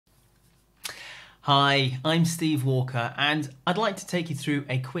Hi, I'm Steve Walker and I'd like to take you through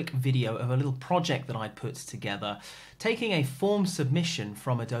a quick video of a little project that I put together, taking a form submission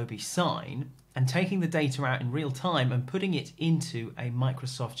from Adobe Sign and taking the data out in real time and putting it into a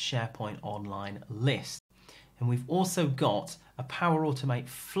Microsoft SharePoint online list. And we've also got a Power Automate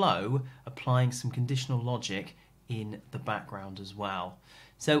flow applying some conditional logic in the background as well.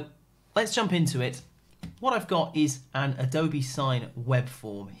 So let's jump into it. What I've got is an Adobe Sign web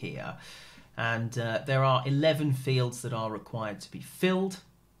form here. And there are 11 fields that are required to be filled.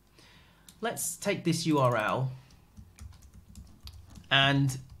 Let's take this URL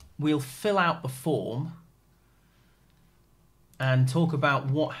and we'll fill out the form and talk about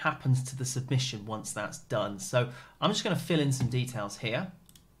what happens to the submission once that's done. So I'm just going to fill in some details here.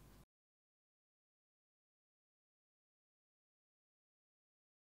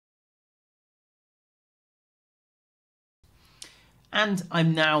 And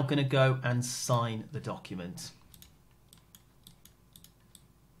I'm now going to go and sign the document.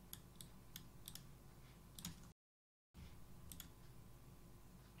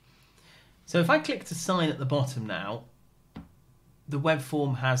 So if I click to sign at the bottom now, the web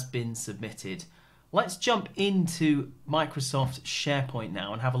form has been submitted. Let's jump into Microsoft SharePoint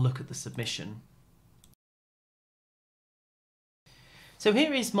now and have a look at the submission. So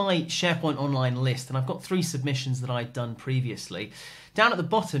here is my SharePoint online list, and I've got 3 submissions that I'd done previously. Down at the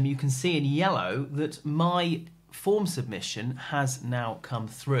bottom you can see in yellow that my form submission has now come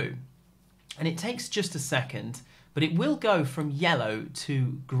through. And it takes just a second, but it will go from yellow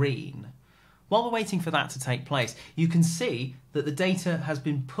to green. While we're waiting for that to take place, you can see that the data has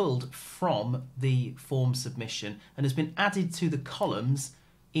been pulled from the form submission and has been added to the columns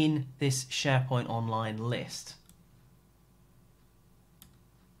in this SharePoint online list.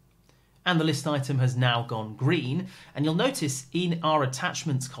 And the list item has now gone green, and you'll notice in our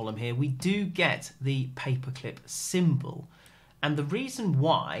attachments column here we do get the paperclip symbol, and the reason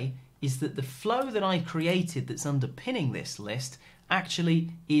why is that the flow that I created that's underpinning this list actually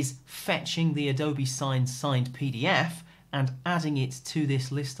is fetching the Adobe Sign signed PDF and adding it to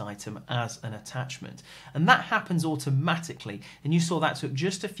this list item as an attachment, and that happens automatically, and you saw that took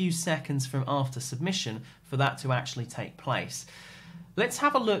just a few seconds from after submission for that to actually take place. Let's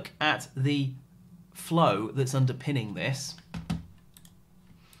have a look at the flow that's underpinning this.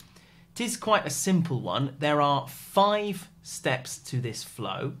 It is quite a simple one. There are 5 steps to this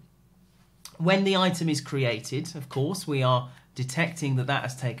flow. When the item is created, of course, we are detecting that that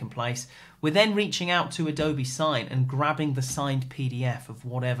has taken place. We're then reaching out to Adobe Sign and grabbing the signed PDF of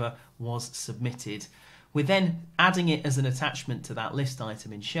whatever was submitted. We're then adding it as an attachment to that list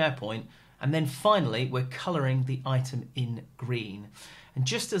item in SharePoint. And then finally, we're colouring the item in green. And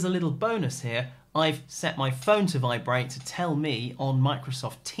just as a little bonus here, I've set my phone to vibrate to tell me on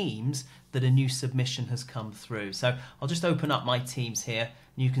Microsoft Teams that a new submission has come through. So I'll just open up my Teams here,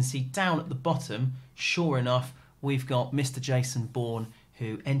 and you can see down at the bottom, sure enough, we've got Mr. Jason Bourne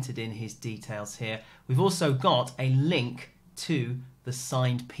who entered in his details here. We've also got a link to the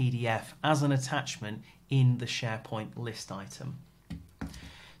signed PDF as an attachment in the SharePoint list item.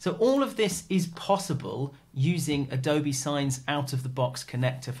 So all of this is possible using Adobe Sign's out-of-the-box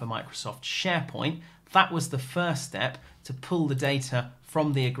connector for Microsoft SharePoint. That was the first step, to pull the data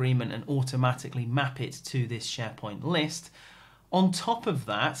from the agreement and automatically map it to this SharePoint list. On top of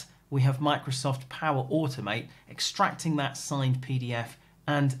that, we have Microsoft Power Automate extracting that signed PDF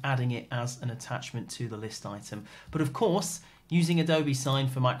and adding it as an attachment to the list item. But of course, using Adobe Sign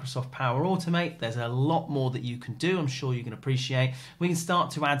for Microsoft Power Automate, there's a lot more that you can do, I'm sure you can appreciate. We can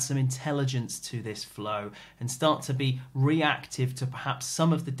start to add some intelligence to this flow and start to be reactive to perhaps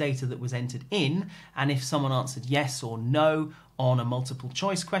some of the data that was entered in, and if someone answered yes or no on a multiple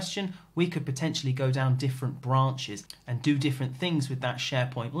choice question, we could potentially go down different branches and do different things with that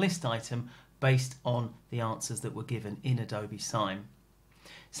SharePoint list item based on the answers that were given in Adobe Sign.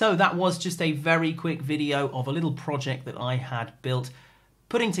 So that was just a very quick video of a little project that I had built,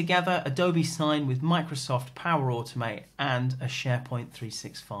 putting together Adobe Sign with Microsoft Power Automate and a SharePoint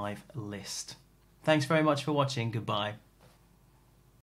 365 list. Thanks very much for watching. Goodbye.